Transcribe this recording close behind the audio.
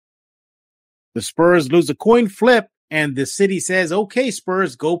The Spurs lose a coin flip, and the city says, okay,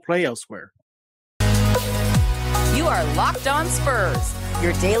 Spurs, go play elsewhere. You are Locked On Spurs,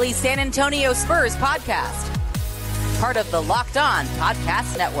 your daily San Antonio Spurs podcast. Part of the Locked On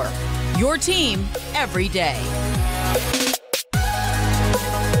Podcast Network, your team every day.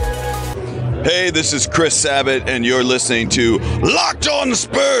 Hey, this is Chris Sabat, and you're listening to Locked On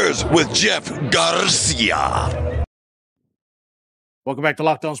Spurs with Jeff Garcia. Welcome back to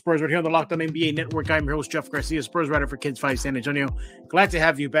Locked On Spurs. We're here on the Locked On NBA Network. I'm your host, Jeff Garcia, Spurs writer for Kids 5 San Antonio. Glad to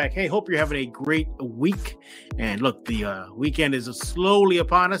have you back. Hey, hope you're having a great week. And look, the weekend is slowly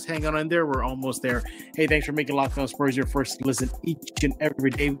upon us. Hang on in there. We're almost there. Hey, thanks for making Locked On Spurs your first listen each and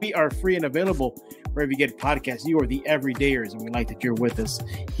every day. We are free and available wherever you get podcasts. You are the everydayers, and we like that you're with us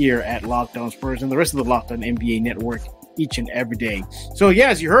here at Locked On Spurs and the rest of the Locked On NBA Network each and every day. So, yeah,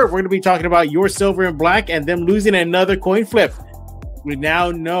 as you heard, we're going to be talking about your silver and black and them losing another coin flip. We now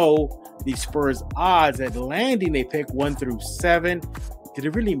know the Spurs' odds at landing a pick 1 through 7. Did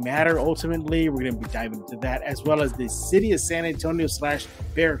it really matter ultimately? We're going to be diving into that, as well as the city of San Antonio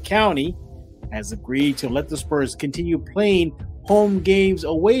 / Bear County has agreed to let the Spurs continue playing home games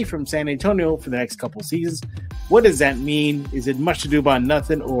away from San Antonio for the next couple seasons. What does that mean? Is it much to do about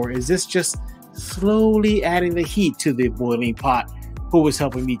nothing, or is this just slowly adding the heat to the boiling pot? Who is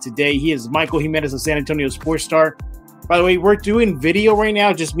helping me today? He is Michael Jimenez of San Antonio Sports Star. By the way, we're doing video right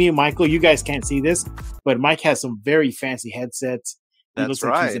now, just me and Michael. You guys can't see this, but Mike has some very fancy headsets. He looks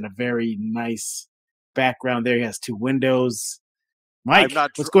like he's in a very nice background there. He has 2 windows. Mike,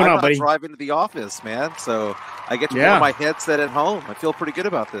 what's going on, buddy? I'm not driving to the office, man, so I get to wear my headset at home. I feel pretty good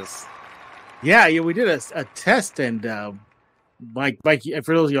about this. Yeah, we did a test, and Mike,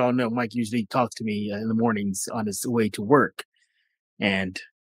 for those of y'all know, Mike usually talks to me in the mornings on his way to work, and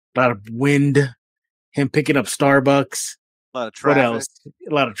a lot of wind. Him picking up Starbucks. A lot of traffic. What else?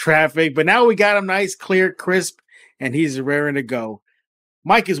 A lot of traffic. But now we got him nice, clear, crisp, and he's raring to go.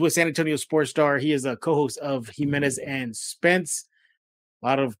 Mike is with San Antonio Sports Star. He is a co-host of Jimenez and Spence. A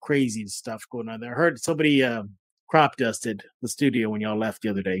lot of crazy stuff going on there. I heard somebody crop dusted the studio when y'all left the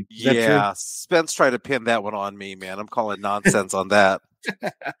other day. Is that true? Spence tried to pin that one on me, man. I'm calling nonsense on that.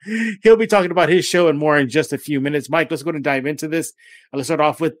 He'll be talking about his show and more in just a few minutes. Mike, let's go and dive into this. Let's start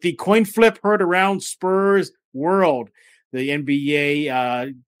off with the coin flip heard around Spurs world. The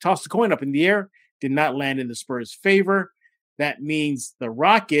NBA tossed the coin up in the air, did not land in the Spurs' favor. That means the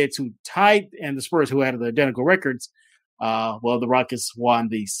Rockets, who tied, and the Spurs, who had the identical records, the Rockets won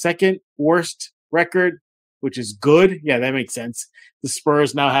the second worst record, which is good. Yeah, that makes sense. The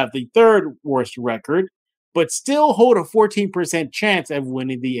Spurs now have the third worst record, but still hold a 14% chance of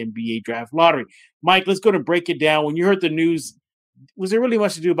winning the NBA draft lottery. Mike, let's go to break it down. When you heard the news, was there really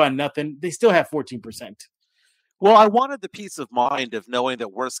much to do about nothing? They still have 14%. Well, I wanted the peace of mind of knowing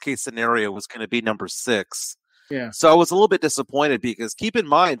that worst case scenario was going to be number 6. Yeah. So I was a little bit disappointed because keep in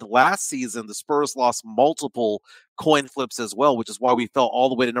mind, last season, the Spurs lost multiple coin flips as well, which is why we fell all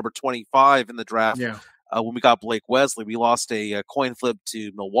the way to number 25 in the draft. Yeah. When we got Blake Wesley, we lost a coin flip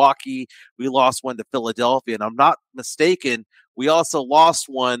to Milwaukee. We lost one to Philadelphia. And I'm not mistaken, we also lost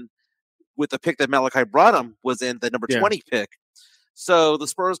one with the pick that Malachi Branham was in, the number 20 pick. So the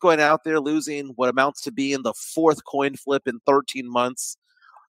Spurs going out there losing what amounts to be in the 4th coin flip in 13 months.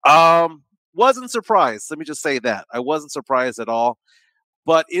 Wasn't surprised. Let me just say that. I wasn't surprised at all.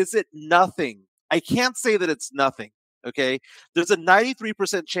 But is it nothing? I can't say that it's nothing. Okay. There's a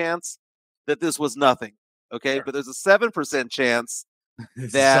 93% chance that this was nothing. Okay, sure. But there's a 7% chance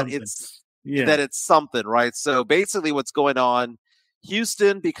that it's something, right? So basically what's going on,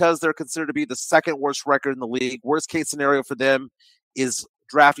 Houston, because they're considered to be the 2nd worst record in the league, worst case scenario for them is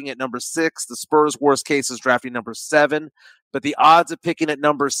drafting at number 6. The Spurs' worst case is drafting number 7. But the odds of picking at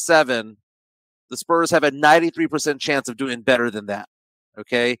number 7, the Spurs have a 93% chance of doing better than that.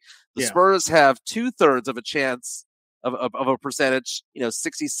 Okay? The Spurs have 2/3 of a chance of a percentage,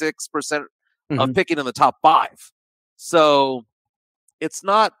 66% of picking in the top 5. So it's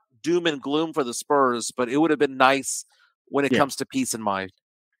not doom and gloom for the Spurs, but it would have been nice when it comes to peace and mind.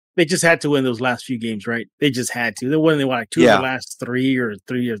 They just had to win those last few games, right? They just had to. They won like 2 of the last 3 or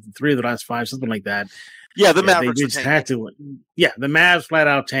 3 of the last 5, something like that. Yeah, the Mavericks they just had to win. Yeah, the Mavs flat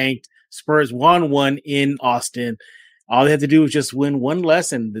out tanked. Spurs won one in Austin. All they had to do was just win one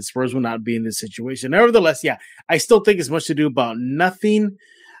less, and the Spurs will not be in this situation. Nevertheless, I still think it's much to do about nothing.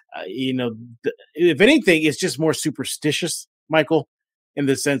 If anything, it's just more superstitious, Michael, in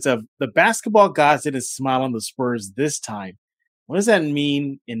the sense of the basketball gods didn't smile on the Spurs this time. What does that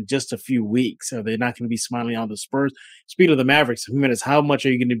mean in just a few weeks? Are they not going to be smiling on the Spurs? Speaking of the Mavericks, how much are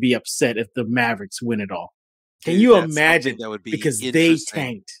you going to be upset if the Mavericks win it all? Can you imagine? That would be because they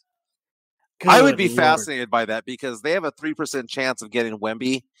tanked. I would be Lord. fascinated by that because they have a 3% chance of getting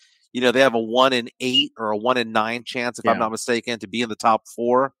Wemby. They have a 1 in 8 or a 1 in 9 chance, if I'm not mistaken, to be in the top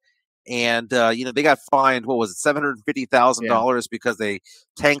 4. And, they got fined, what was it, $750,000 because they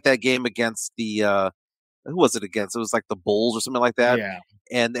tanked that game against the, who was it against? It was like the Bulls or something like that. Yeah.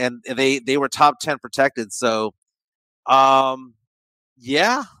 And they were top 10 protected. So,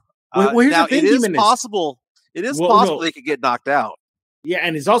 yeah. Well, here's now the thing, it is Jimenez. possible. It is possible they could get knocked out. Yeah,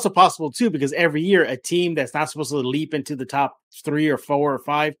 and it's also possible too because every year a team that's not supposed to leap into the top 3 or 4 or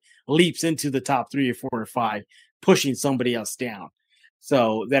 5 leaps into the top 3 or 4 or 5, pushing somebody else down.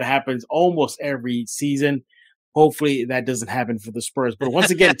 So that happens almost every season. Hopefully that doesn't happen for the Spurs. But once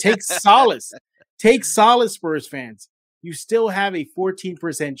again, take solace, Spurs fans. You still have a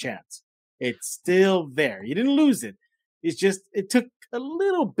 14% chance. It's still there. You didn't lose it. It's just it took a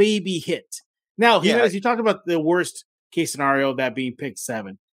little baby hit. Now, as you talked about the worst case scenario, that being pick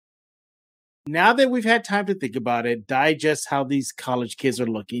 7. Now that we've had time to think about it, digest how these college kids are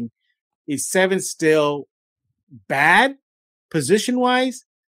looking, is 7 still bad position-wise,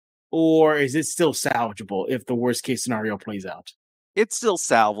 or is it still salvageable if the worst case scenario plays out? It's still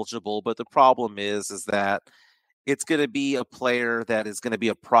salvageable, but the problem is that it's going to be a player that is going to be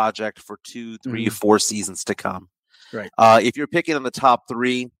a project for 2, 3, 4 seasons to come. Right. If you're picking in the top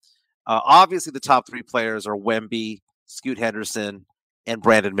 3, obviously the top 3 players are Wemby, Scoot Henderson, and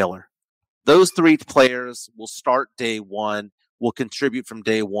Brandon Miller. Those 3 players will start day 1, will contribute from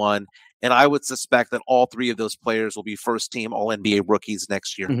day 1, and I would suspect that all 3 of those players will be first-team All-NBA rookies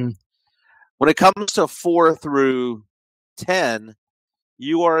next year. Mm-hmm. When it comes to 4 through 10,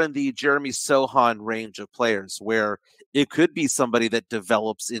 you are in the Jeremy Sohan range of players where it could be somebody that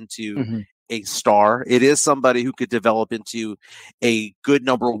develops into a star. It is somebody who could develop into a good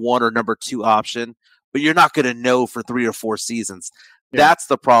number 1 or number 2 option, but you're not going to know for 3 or 4 seasons. Yeah. That's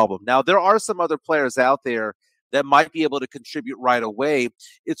the problem. Now, there are some other players out there that might be able to contribute right away.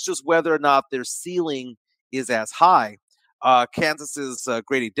 It's just whether or not their ceiling is as high. Kansas's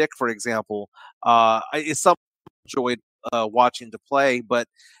Grady Dick, for example, is something I enjoyed watching to play, but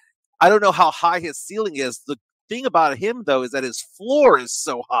I don't know how high his ceiling is. The thing about him, though, is that his floor is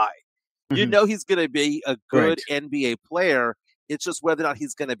so high. You know he's going to be a good NBA player. It's just whether or not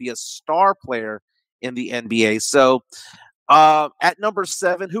he's going to be a star player in the NBA. So at number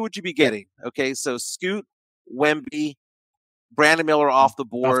 7, who would you be getting? Okay, so Scoot, Wemby, Brandon Miller off the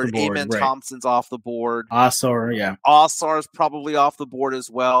board. Amen Thompson's off the board. Osar, yeah. Osar's probably off the board as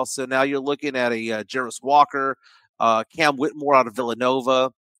well. So now you're looking at a Jarris Walker, Cam Whitmore out of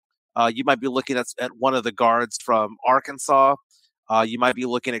Villanova. You might be looking at one of the guards from Arkansas. You might be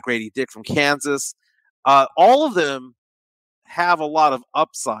looking at Grady Dick from Kansas. All of them have a lot of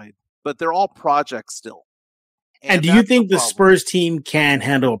upside, but they're all projects still. And do you think the Spurs team can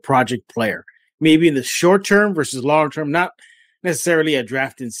handle a project player? Maybe in the short term versus long term, not necessarily a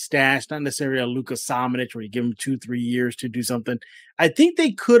draft and stash, not necessarily a Luka Samanic where you give him 2-3 years to do something. I think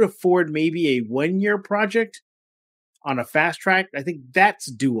they could afford maybe a 1-year project on a fast track. I think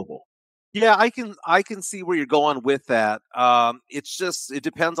that's doable. Yeah, I can see where you're going with that. It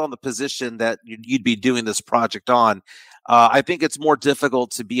depends on the position that you'd be doing this project on. I think it's more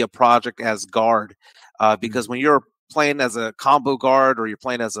difficult to be a project as guard because when you're playing as a combo guard or you're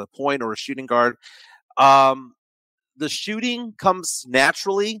playing as a point or a shooting guard, the shooting comes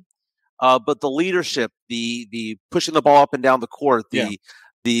naturally, but the leadership, the pushing the ball up and down the court, the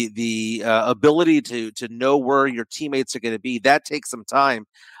ability to know where your teammates are going to be, that takes some time.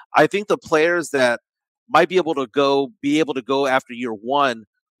 I think the players that might be able to go after year 1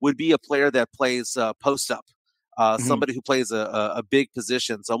 would be a player that plays post up, somebody who plays a big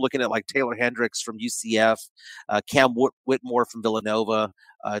position. So I'm looking at like Taylor Hendricks from UCF, Cam Whitmore from Villanova,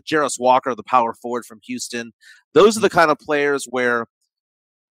 Jarris Walker, the power forward from Houston. Those are the kind of players where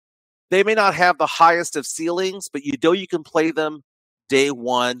they may not have the highest of ceilings, but you can play them day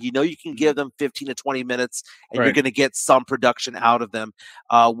 1. You can give them 15 to 20 minutes and you're going to get some production out of them.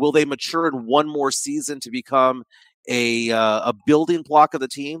 Will they mature in 1 more season to become a building block of the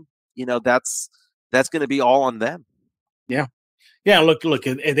team? That's going to be all on them. Yeah. Yeah. Look,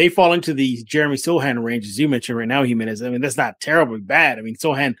 if they fall into the Jeremy Sohan range, as you mentioned right now, Jimenez, I mean, that's not terribly bad. I mean,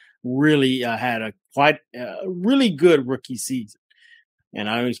 Sohan really had a really good rookie season, and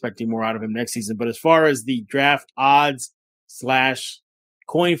I'm expecting more out of him next season. But as far as the draft odds /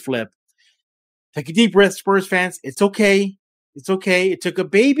 coin flip, take a deep breath, Spurs fans. It's okay. It's okay. It took a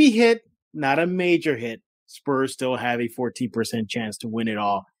baby hit, not a major hit. Spurs still have a 14% chance to win it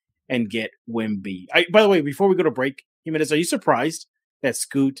all and get Wemby. By the way, before we go to break, Jimenez, are you surprised that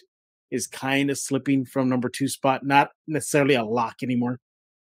Scoot is kind of slipping from number 2 spot? Not necessarily a lock anymore.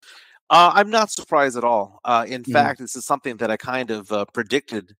 I'm not surprised at all. In fact, this is something that I kind of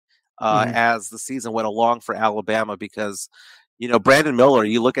predicted as the season went along for Alabama because, Brandon Miller,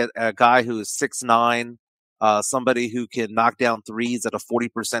 you look at a guy who is 6'9", somebody who can knock down threes at a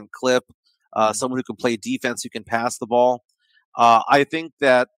 40% clip, someone who can play defense, who can pass the ball. I think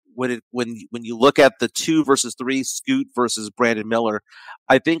that when you look at the 2 versus 3, Scoot versus Brandon Miller,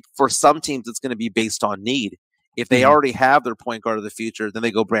 I think for some teams it's going to be based on need. If they already have their point guard of the future, then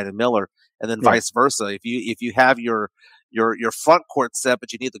they go Brandon Miller, and then vice versa. If you have your front court set,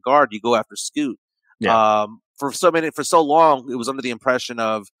 but you need the guard, you go after Scoot. For so long, it was under the impression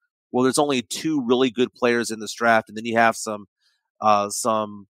of, well, there's only 2 really good players in this draft, and then you have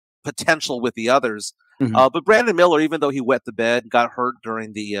some potential with the others. But Brandon Miller, even though he wet the bed, got hurt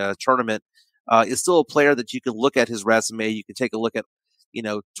during the tournament, is still a player that you can look at his resume. You can take a look at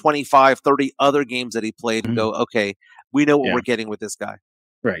 25, 30 other games that he played and go, okay, we know what we're getting with this guy.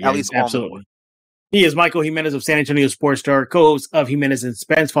 Right. At least absolutely. He is Michael Jimenez of San Antonio Sports Star, co-host of Jimenez and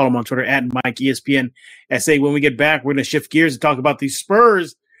Spence. Follow him on Twitter at Mike ESPN SA. When we get back, we're going to shift gears and talk about the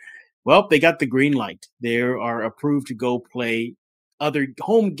Spurs. Well, they got the green light. They are approved to go play other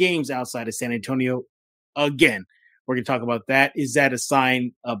home games outside of San Antonio again. We're going to talk about that. Is that a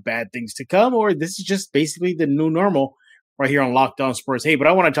sign of bad things to come, or this is just basically the new normal right here on Locked On Spurs? Hey, but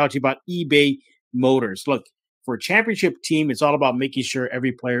I want to talk to you about eBay Motors. Look, for a championship team, it's all about making sure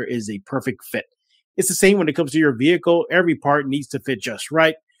every player is a perfect fit. It's the same when it comes to your vehicle. Every part needs to fit just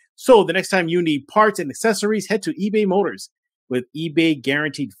right. So the next time you need parts and accessories, head to eBay Motors. With eBay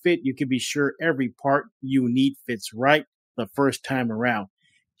Guaranteed Fit, you can be sure every part you need fits right the first time around.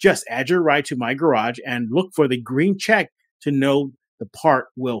 Just add your ride to My Garage and look for the green check to know the part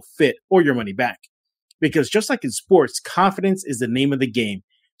will fit or your money back. Because just like in sports, confidence is the name of the game.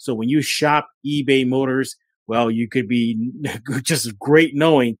 So when you shop eBay Motors, well, you could be just great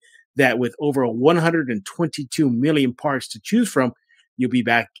knowing that with over 122 million parts to choose from, you'll be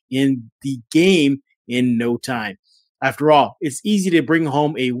back in the game in no time. After all, it's easy to bring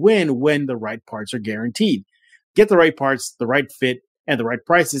home a win when the right parts are guaranteed. Get the right parts, the right fit, and the right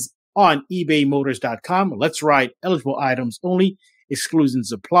prices on ebaymotors.com. Let's ride. Eligible items only.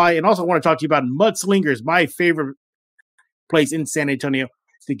 Exclusions apply. And also I want to talk to you about Mudslingers, my favorite place in San Antonio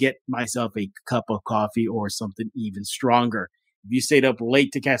to get myself a cup of coffee or something even stronger. If you stayed up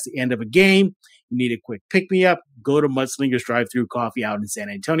late to catch the end of a game, you need a quick pick-me-up, go to Mudslingers Drive-Thru Coffee out in San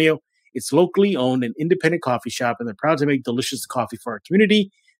Antonio. It's locally owned and independent coffee shop, and they're proud to make delicious coffee for our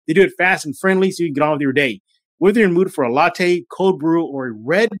community. They do it fast and friendly so you can get on with your day. Whether you're in the mood for a latte, cold brew, or a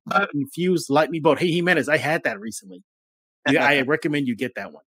red infused lightning bolt. Hey, Jimenez, I had that recently. I recommend you get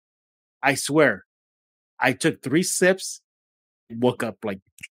that one. I swear, I took 3 sips, woke up like,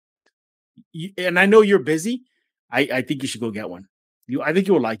 and I know you're busy. I think you should go get one. I think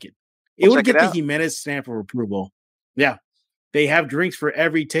you will like it. It would get the Jimenez stamp of approval. Yeah. They have drinks for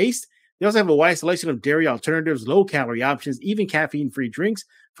every taste. They also have a wide selection of dairy alternatives, low-calorie options, even caffeine-free drinks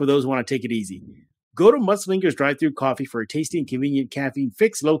for those who want to take it easy. Go to Mudslingers Drive-Thru Coffee for a tasty and convenient caffeine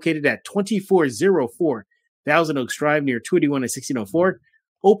fix located at 2404 Thousand Oaks Drive near 281 and 1604.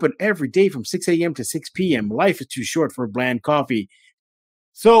 Open every day from 6 a.m. to 6 p.m. Life is too short for bland coffee.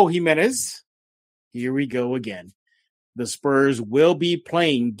 So, Jimenez, here we go again. The Spurs will be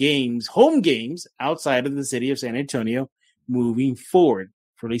playing home games, outside of the city of San Antonio moving forward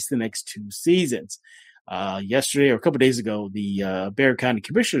for at least the next 2 seasons. Yesterday or a couple of days ago, the Bexar County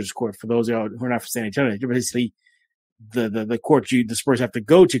Commissioners Court, for those who are not from San Antonio, basically the court the Spurs have to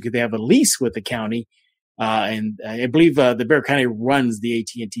go to because they have a lease with the county. And I believe the Bexar County runs the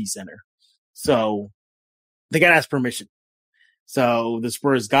AT&T Center. So they got to ask permission. So the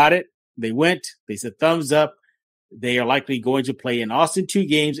Spurs got it. They went. They said thumbs up. They are likely going to play in Austin 2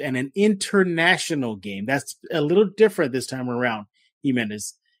 games and an international game. That's a little different this time around,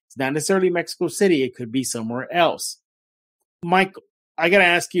 Jimenez. It's not necessarily Mexico City. It could be somewhere else. Mike, I got to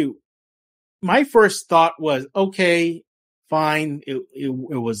ask you, my first thought was, okay, fine. It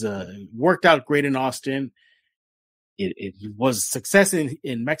was worked out great in Austin. It was a success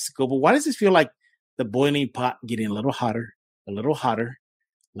in Mexico. But why does it feel like the boiling pot getting a little hotter, a little hotter,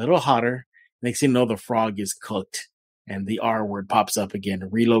 a little hotter? Next thing you know, the frog is cooked and the R word pops up again,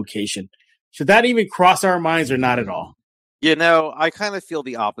 relocation. Should that even cross our minds or not at all? I kind of feel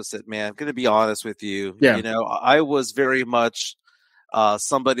the opposite, man. I'm going to be honest with you. Yeah. I was very much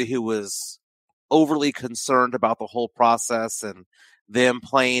somebody who was overly concerned about the whole process and them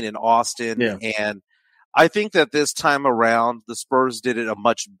playing in Austin. Yeah. And I think that this time around, the Spurs did it a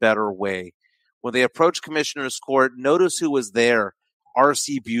much better way. When they approached Commissioner's Court, notice who was there.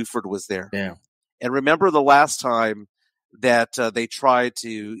 R.C. Buford was there. Yeah. And remember the last time that they tried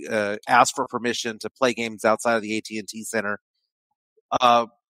to ask for permission to play games outside of the AT&T Center.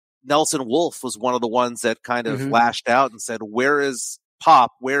 Nelson Wolff was one of the ones that kind of lashed out and said, where is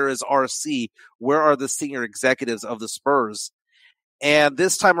Pop? Where is RC? Where are the senior executives of the Spurs? And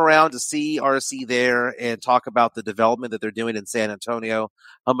this time around, to see RC there and talk about the development that they're doing in San Antonio,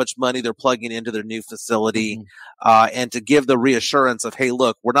 how much money they're plugging into their new facility, and to give the reassurance of, hey,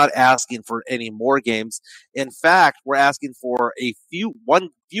 look, we're not asking for any more games. In fact, we're asking for one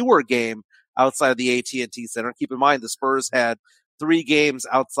fewer game outside of the AT&T Center. Keep in mind, the Spurs had 3 games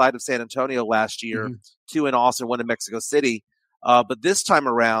outside of San Antonio last year, 2 in Austin, 1 in Mexico City. But this time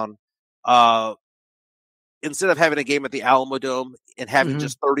around, instead of having a game at the Alamo Dome and having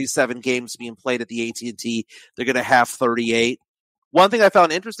just 37 games being played at the AT&T, they're going to have 38. One thing I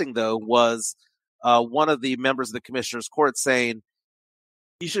found interesting, though, was one of the members of the Commissioner's Court saying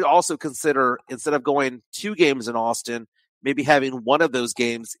you should also consider, instead of going 2 games in Austin, maybe having one of those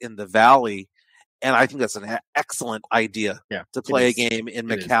games in the Valley. And I think that's an excellent idea to play a game in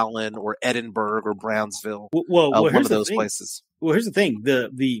McAllen or Edinburgh or Brownsville, one of those places. Well, here's the thing.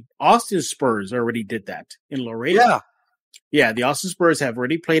 The Austin Spurs already did that in Laredo. Yeah, the Austin Spurs have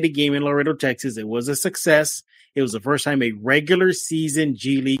already played a game in Laredo, Texas. It was a success. It was the first time a regular season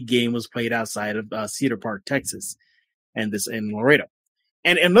G League game was played outside of Cedar Park, Texas, and this in Laredo.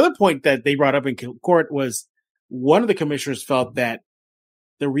 And another point that they brought up in court was one of the commissioners felt that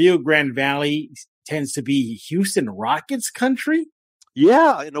the Rio Grande Valley tends to be Houston Rockets country.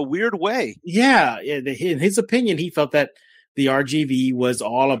 Yeah, in a weird way. Yeah, in his opinion, he felt that the RGV was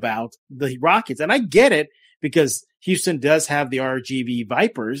all about the Rockets. And I get it, because Houston does have the RGV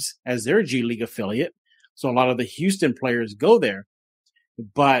Vipers as their G League affiliate. So a lot of the Houston players go there.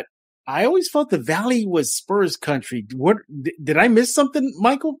 But I always felt the Valley was Spurs country. What did I miss something,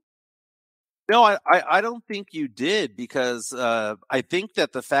 Michael? No, I don't think you did, because I think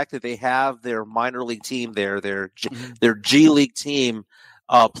that the fact that they have their minor league team there, their G League team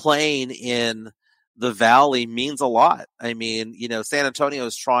playing in the Valley means a lot. I mean, San Antonio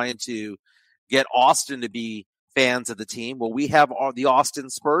is trying to get Austin to be fans of the team. Well, we have the Austin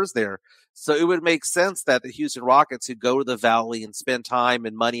Spurs there. So it would make sense that the Houston Rockets, who go to the Valley and spend time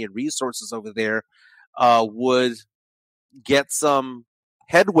and money and resources over there, would get some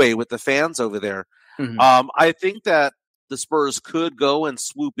headway with the fans over there. I think that the Spurs could go and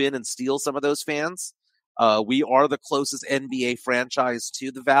swoop in and steal some of those fans. We are the closest NBA franchise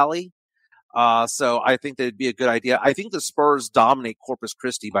to the Valley. So I think that it'd be a good idea. I think the Spurs dominate Corpus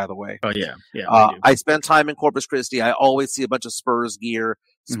Christi, by the way. Oh, yeah. I spend time in Corpus Christi. I always see a bunch of Spurs gear,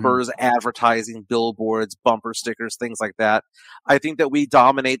 Spurs advertising, billboards, bumper stickers, things like that. I think that we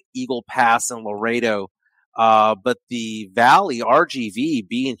dominate Eagle Pass and Laredo. But the Valley, RGV,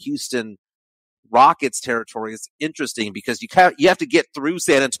 being Houston Rockets territory is interesting, because you have to get through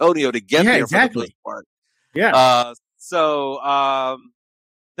San Antonio to get there for the most part. Yeah.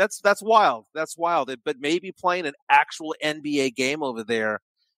 That's wild. That's wild. But maybe playing an actual NBA game over there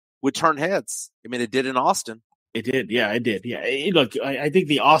would turn heads. I mean, it did in Austin. It did. Yeah, it did. Yeah. Look, I think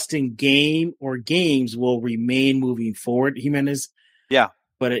the Austin game or games will remain moving forward, Jimenez. Yeah.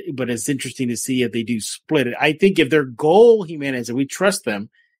 But it's interesting to see if they do split it. I think if their goal, Jimenez, and we trust them,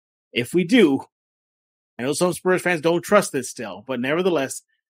 if we do, I know some Spurs fans don't trust this still, but nevertheless,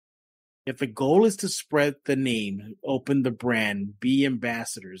 if the goal is to spread the name, open the brand, be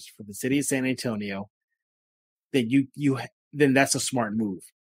ambassadors for the city of San Antonio, then then that's a smart move.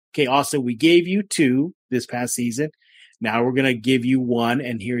 Okay, also, we gave you 2 this past season. Now we're going to give you 1,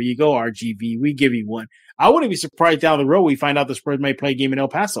 and here you go, RGV. We give you 1. I wouldn't be surprised down the road we find out the Spurs may play a game in El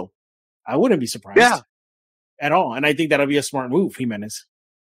Paso. I wouldn't be surprised at all. And I think that'll be a smart move, Jimenez.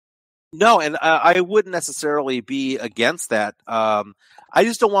 No, and I wouldn't necessarily be against that. I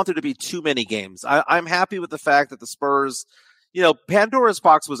just don't want there to be too many games. I'm happy with the fact that the Spurs, Pandora's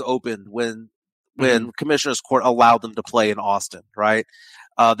box was opened when Commissioner's Court allowed them to play in Austin, right?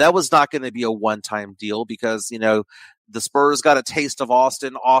 That was not going to be a one-time deal, because, the Spurs got a taste of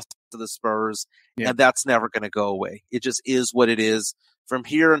Austin to the Spurs, and that's never going to go away. It just is what it is from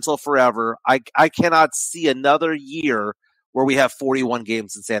here until forever. I cannot see another year where we have 41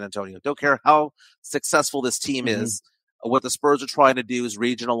 games in San Antonio. Don't care how successful this team is. What the Spurs are trying to do is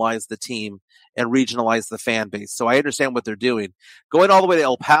regionalize the team and regionalize the fan base. So I understand what they're doing. Going all the way to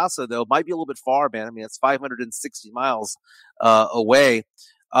El Paso, though, might be a little bit far, man. I mean, it's 560 miles away.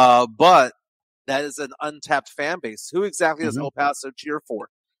 But that is an untapped fan base. Who exactly does El Paso cheer for?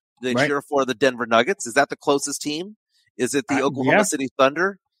 Do they cheer for the Denver Nuggets? Is that the closest team? Is it the Oklahoma City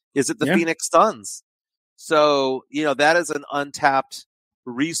Thunder? Is it the Phoenix Suns? So, that is an untapped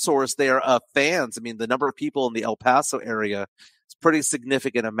resource there of fans. I mean, the number of people in the El Paso area is a pretty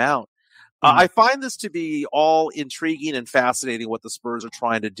significant amount. I find this to be all intriguing and fascinating what the Spurs are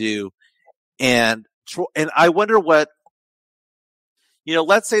trying to do. And I wonder what,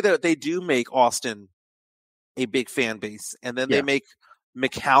 let's say that they do make Austin a big fan base, and then they make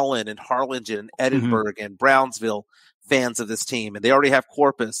McAllen and Harlingen and Edinburgh and Brownsville fans of this team, and they already have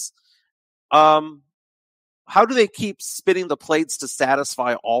Corpus. How do they keep spinning the plates to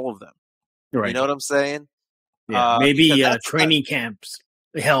satisfy all of them? Right. You know what I'm saying? Yeah, maybe training camps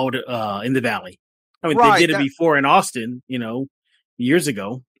held in the Valley. I mean, they did it before in Austin, years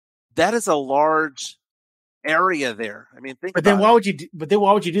ago. That is a large area there. I mean, why would you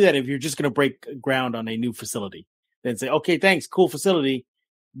do that if you're just going to break ground on a new facility? Then say, okay, thanks, cool facility,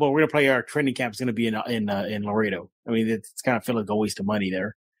 but we're going to play our training camp is going to be in Laredo. I mean, it's kind of feel like a waste of money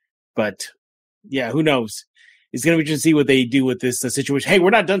there, but yeah, who knows? It's going to be interesting to see what they do with this situation. Hey,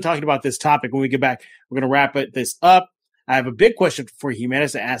 we're not done talking about this topic. When we get back, we're going to wrap this up. I have a big question for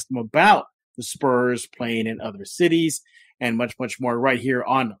Jimenez to ask him about the Spurs playing in other cities and much, much more right here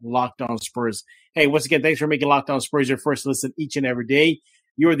on Locked On Spurs. Hey, once again, thanks for making Locked On Spurs your first listen each and every day.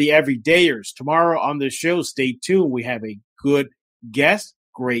 You're the everydayers. Tomorrow on the show, stay tuned. We have a good guest,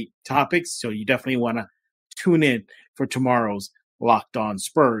 great topics, so you definitely want to tune in for tomorrow's Locked On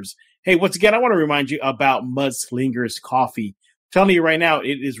Spurs. Hey, once again, I want to remind you about Mudslingers Coffee. I'm telling you right now,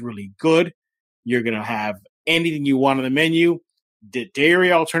 it is really good. You're going to have anything you want on the menu. The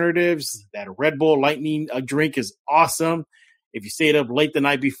dairy alternatives, that Red Bull Lightning drink is awesome. If you stayed up late the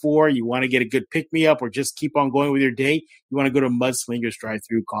night before, you want to get a good pick-me-up or just keep on going with your day, you want to go to Mudslingers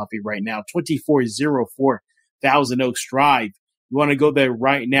Drive-Thru Coffee right now, 2404 Thousand Oaks Drive. You want to go there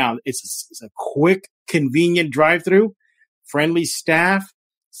right now. It's a quick, convenient drive-thru, friendly staff,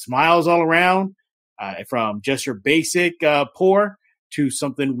 smiles all around, from just your basic pour to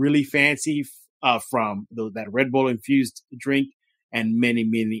something really fancy from that Red Bull infused drink and many,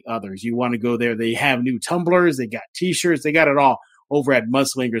 many others. You want to go there. They have new tumblers. They got T-shirts. They got it all over at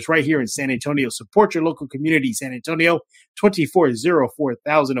Mudslingers right here in San Antonio. Support your local community, San Antonio, 2404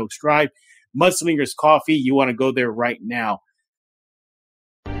 Thousand Oaks Drive. Mudslingers Coffee. You want to go there right now.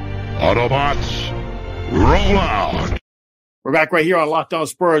 Autobots, roll out. We're back right here on Locked On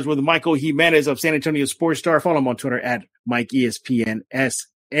Spurs with Michael Jimenez of San Antonio Sports Star. Follow him on Twitter at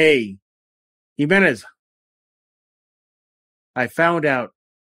MikeESPNSA. Jimenez, I found out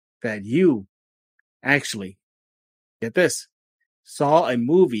that you actually, get this, saw a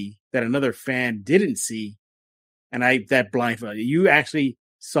movie that another fan didn't see, and that blindfolded you. You actually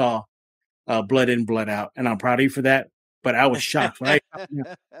saw Blood In, Blood Out, and I'm proud of you for that. But I was shocked when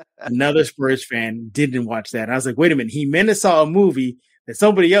another Spurs fan didn't watch that. And I was like, wait a minute, Jimenez saw a movie that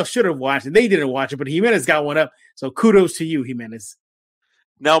somebody else should have watched, and they didn't watch it, but Jimenez got one up. So kudos to you, Jimenez.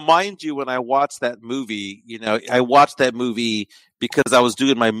 Now, mind you, when I watched that movie, I watched that movie because I was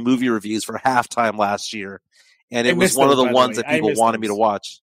doing my movie reviews for Halftime last year, and it was one of the ones that people wanted me to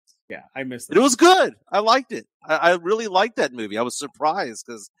watch. Yeah, I missed it. It was good. I liked it. I really liked that movie. I was surprised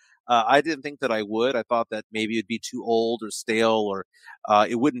because I didn't think that I would. I thought that maybe it'd be too old or stale or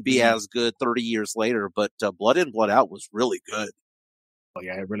it wouldn't be as good 30 years later. But Blood In, Blood Out was really good. Oh,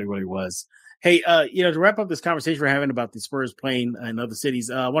 yeah, it really, really was. Hey, to wrap up this conversation we're having about the Spurs playing in other cities,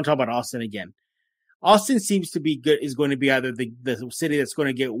 I want to talk about Austin again. Austin seems to be good, is going to be either the city that's going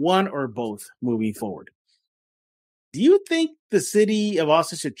to get one or both moving forward. Do you think the city of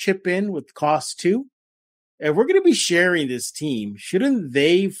Austin should chip in with costs too? If we're going to be sharing this team, shouldn't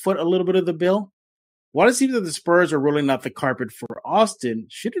they foot a little bit of the bill? While it seems that the Spurs are rolling out the carpet for Austin,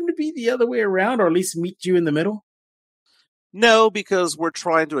 shouldn't it be the other way around, or at least meet you in the middle? No, because we're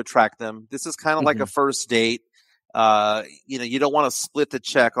trying to attract them. This is kind of like a first date. You don't want to split the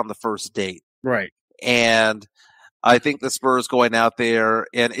check on the first date. Right. And I think the Spurs going out there,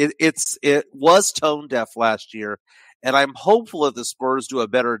 and it was tone deaf last year. And I'm hopeful that the Spurs do a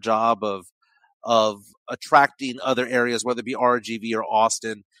better job of attracting other areas, whether it be RGV or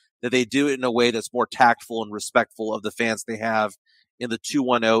Austin, that they do it in a way that's more tactful and respectful of the fans they have in the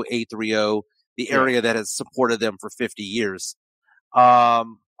 210-830, the area that has supported them for 50 years. I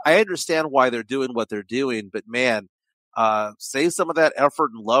understand why they're doing what they're doing, but man, save some of that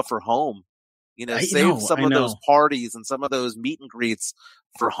effort and love for home. Save some of those parties and some of those meet and greets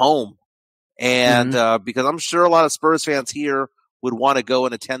for home. And because I'm sure a lot of Spurs fans here would want to go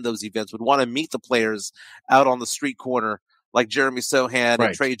and attend those events, would want to meet the players out on the street corner, like Jeremy Sohan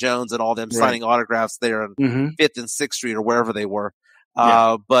and Trey Jones and all them signing autographs there on 5th and 6th Street or wherever they were.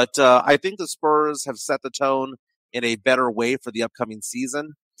 But I think the Spurs have set the tone in a better way for the upcoming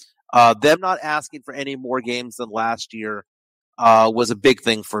season. Them not asking for any more games than last year was a big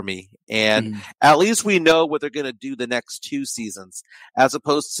thing for me. And at least we know what they're going to do the next 2 seasons, as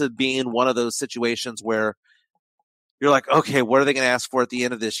opposed to being one of those situations where you're like, okay, what are they going to ask for at the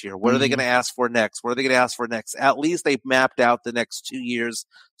end of this year? What are they going to ask for next? What are they going to ask for next? At least they've mapped out the next 2 years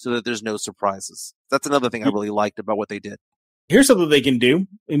so that there's no surprises. That's another thing I really liked about what they did. Here's something they can do.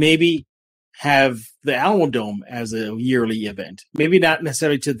 Maybe have the Alamo Dome as a yearly event. Maybe not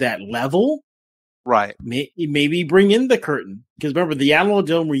necessarily to that level. Right. Maybe bring in the curtain. Because remember, the Alamo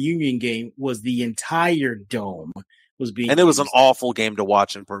Dome reunion game was the entire dome was being and it was an awful game to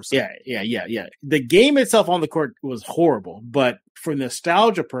watch in person. Yeah. The game itself on the court was horrible, but for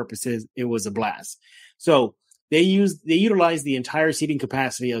nostalgia purposes, it was a blast. So they utilized the entire seating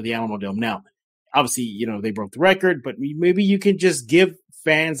capacity of the Alamo Dome. Now, obviously, they broke the record, but maybe you can just give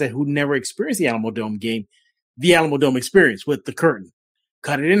fans who never experienced the Alamo Dome game the Alamo Dome experience with the curtain.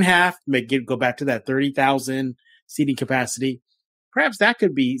 Cut it in half, go back to that 30,000 seating capacity. Perhaps that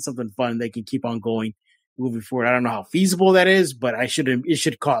could be something fun they can keep on going moving forward. I don't know how feasible that is, but it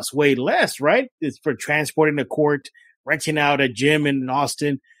should cost way less, right? It's for transporting the court, renting out a gym in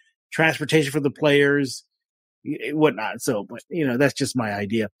Austin, transportation for the players, whatnot. So, but that's just my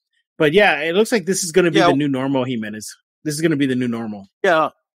idea. But yeah, it looks like this is going to be the new normal, Jimenez. This is going to be the new normal. Yeah.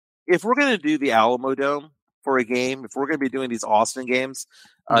 If we're going to do the Alamo Dome for a game, if we're going to be doing these Austin games,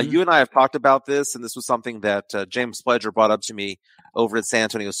 you and I have talked about this, and this was something that James Pledger brought up to me over at San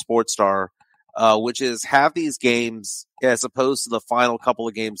Antonio Sports Star, which is have these games, as opposed to the final couple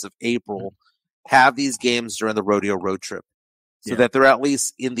of games of April, have these games during the rodeo road trip so that they're at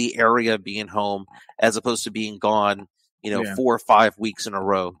least in the area being home as opposed to being gone, 4 or 5 weeks in a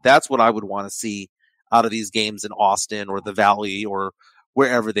row. That's what I would want to see out of these games in Austin or the Valley or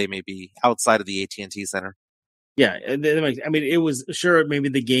wherever they may be outside of the AT&T Center. Yeah. I mean, it was sure maybe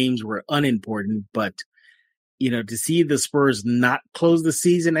the games were unimportant, but to see the Spurs not close the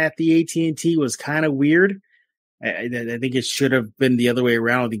season at the AT&T was kind of weird. I think it should have been the other way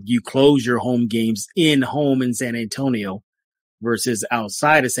around. I think you close your home games in San Antonio versus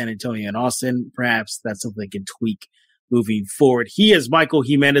outside of San Antonio and Austin. Perhaps that's something they can tweak moving forward. He is Michael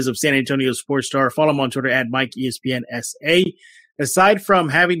Jimenez of San Antonio Sports Star. Follow him on Twitter at MikeESPNSA. Aside from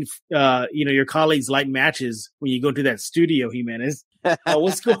having, your colleagues like matches when you go to that studio, Jimenez,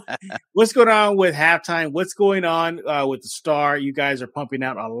 what's going on with halftime? What's going on with the Star? You guys are pumping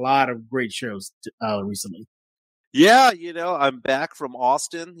out a lot of great shows recently. Yeah, I'm back from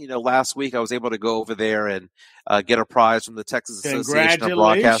Austin. Last week I was able to go over there and get a prize from the Texas Association of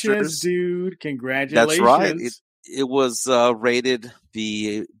Broadcasters. Congratulations, dude! Congratulations. That's right. It was rated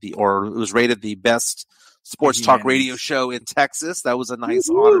the best sports talk radio show in Texas. That was a nice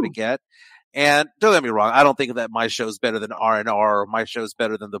honor to get. And don't get me wrong, I don't think that my show's better than R&R or my show's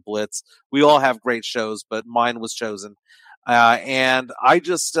better than the Blitz. We all have great shows, but mine was chosen. And I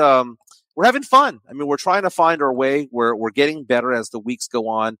just we're having fun. I mean, we're trying to find our way. We're getting better as the weeks go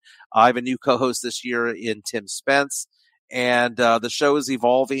on. I have a new co-host this year in Tim Spence, and the show is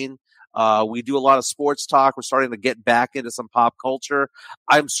evolving. We do a lot of sports talk. We're starting to get back into some pop culture.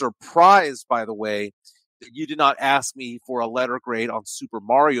 I'm surprised, by the way, that you did not ask me for a letter grade on Super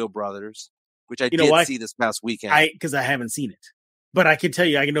Mario Brothers, which I did see this past weekend. Because I haven't seen it. But I can tell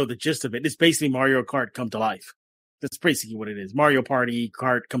you, I know the gist of it. It's basically Mario Kart come to life. That's basically what it is. Mario Party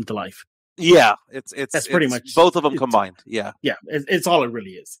Kart come to life. Yeah, that's pretty much both of them combined. Yeah, it's all it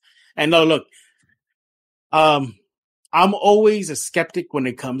really is. And no, look, I'm always a skeptic when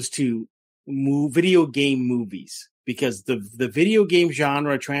it comes to video game movies because the video game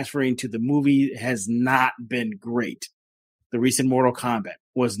genre transferring to the movie has not been great. The recent Mortal Kombat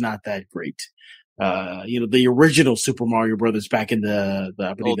was not that great. The original Super Mario Brothers back in the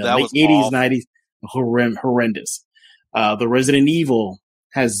late 80s, 90s, horrendous. The Resident Evil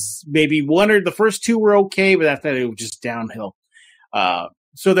has maybe the first two were okay, but after that it was just downhill.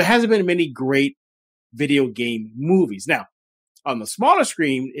 So there hasn't been many great video game movies. Now, on the smaller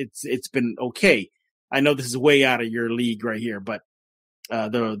screen, it's been okay. I know this is way out of your league right here, but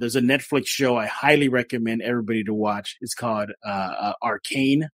there's a Netflix show I highly recommend everybody to watch. It's called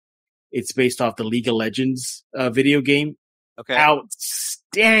Arcane. It's based off the League of Legends video game. Okay.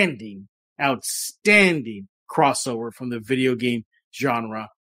 Outstanding crossover from the video game genre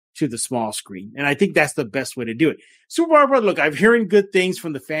to the small screen. And I think that's the best way to do it. Super Mario Bros. Look, I'm hearing good things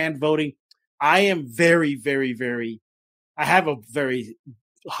from the fan voting. I am very, very, very, I have a very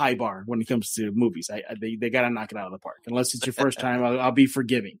high bar when it comes to movies. They got to knock it out of the park. Unless it's your first time, I'll be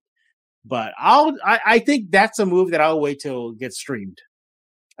forgiving. But I think that's a movie that I'll wait till it gets streamed.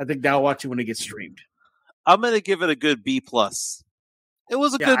 I think I'll watch it when it gets streamed. I'm going to give it a good B+. It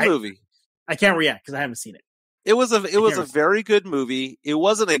was a good movie. I can't react because I haven't seen it. It was a very good movie. It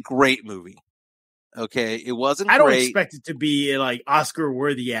wasn't a great movie. Okay, it wasn't great. I don't expect it to be like Oscar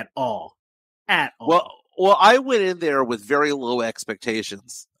worthy at all. At all. Well, I went in there with very low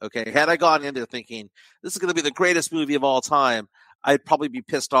expectations. Okay, had I gone in there thinking this is going to be the greatest movie of all time, I'd probably be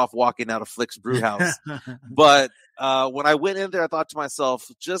pissed off walking out of Flick's Brewhouse. But when I went in there, I thought to myself,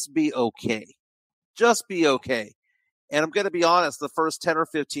 just be okay. Just be okay. And I'm going to be honest, the first 10 or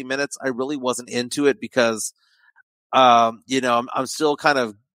 15 minutes, I really wasn't into it because, I'm still kind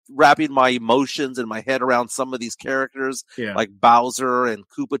of wrapping my emotions in my head around some of these characters, like Bowser and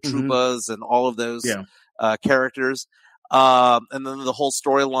Koopa Troopas and all of those characters. And then the whole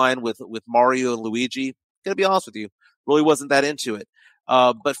storyline with Mario and Luigi, I'm going to be honest with you, really wasn't that into it.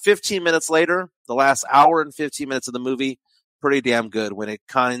 But 15 minutes later, the last hour and 15 minutes of the movie, pretty damn good when it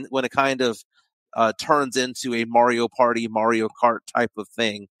kind of turns into a Mario Party, Mario Kart type of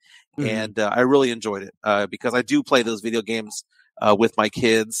thing. And I really enjoyed it because I do play those video games with my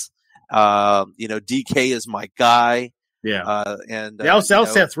kids. DK is my guy. Yeah. That was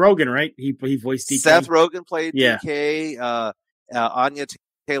Seth Rogen, right? He voiced DK. Seth Rogen played DK. Anya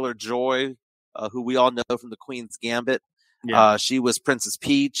Taylor-Joy, who we all know from The Queen's Gambit. Yeah. She was Princess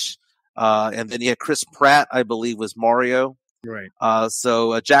Peach. And then you had Chris Pratt, I believe, was Mario. Right.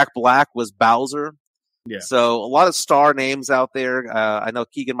 So Jack Black was Bowser. Yeah. So a lot of star names out there. I know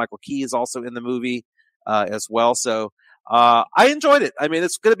Keegan-Michael Key is also in the movie as well. So I enjoyed it. I mean,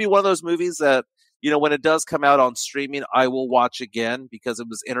 it's going to be one of those movies that, when it does come out on streaming, I will watch again because it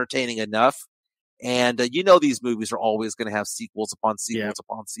was entertaining enough. And these movies are always going to have sequels upon sequels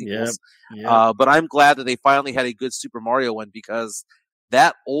upon sequels. Yep. But I'm glad that they finally had a good Super Mario one because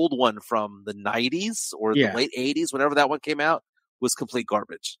that old one from the 90s or the late 80s, whenever that one came out, was complete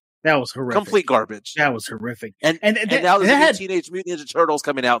garbage. That was horrific. Complete garbage. That was horrific. And now there's Teenage Mutant Ninja Turtles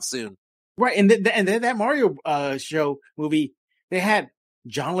coming out soon. Right. And that Mario show movie, they had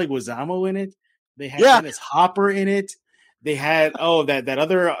John Leguizamo in it. They had Dennis Hopper in it. They had that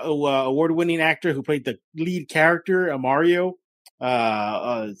other award-winning actor who played the lead character, Mario,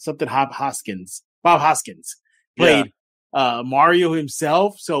 something Bob Hoskins played Mario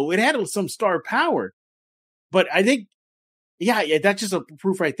himself. So it had some star power. But I think, that's just a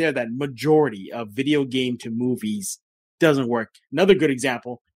proof right there that majority of video game to movies doesn't work. Another good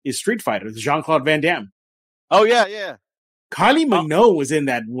example is Street Fighter, Jean-Claude Van Damme. Oh, yeah. Kylie Minogue was in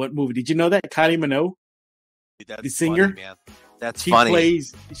that movie. Did you know that? Kylie Minogue? That's the singer? funny, man. That's funny.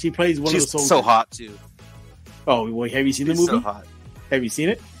 She plays one of the soldiers. She's so hot, too. Oh, well, have you seen the movie? So hot. Have you seen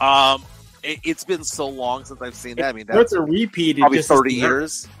it? It's been so long since I've seen that. I mean, that's worth a repeat. Probably 30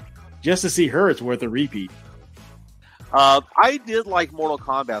 years. Just to see her, it's worth a repeat. I did like Mortal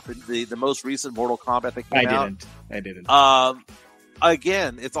Kombat, the most recent Mortal Kombat that came out. I didn't.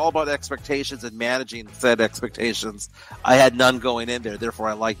 Again, it's all about expectations and managing said expectations. I had none going in there, therefore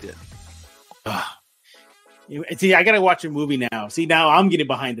I liked it. See, I gotta watch a movie now. See, now I'm getting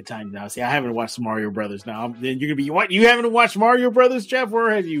behind the times now. See, I haven't watched Mario Brothers now. Then you're gonna be, what? You haven't watched Mario Brothers, Jeff?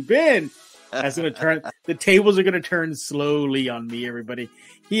 Where have you been? That's gonna turn. The tables are gonna turn slowly on me, everybody.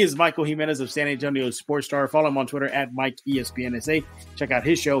 He is Michael Jimenez of San Antonio Sports Star. Follow him on Twitter at MikeESPNSA. Check out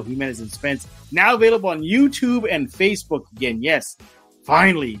his show, Jimenez and Spence. Now available on YouTube and Facebook again. Yes,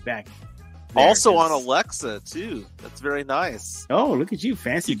 finally back. Also on Alexa, too. That's very nice. Oh, look at you.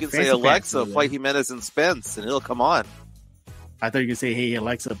 Fancy. You can say, Alexa, play Jimenez and Spence, and it'll come on. I thought you could say, hey,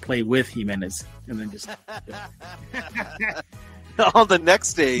 Alexa, play with Jimenez. And then just... on the next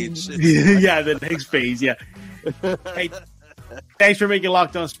stage. Yeah, the next phase, yeah. Hey, thanks for making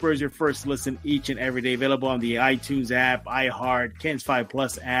Locked On Spurs your first listen each and every day. Available on the iTunes app, iHeart, Ken's 5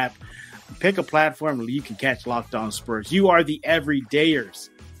 Plus app. Pick a platform where you can catch Locked On Spurs. You are the everydayers.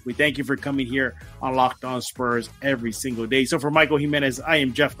 We thank you for coming here on Locked On Spurs every single day. So for Michael Jimenez, I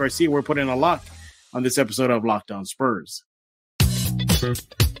am Jeff Garcia. We're putting a lock on this episode of Locked On Spurs.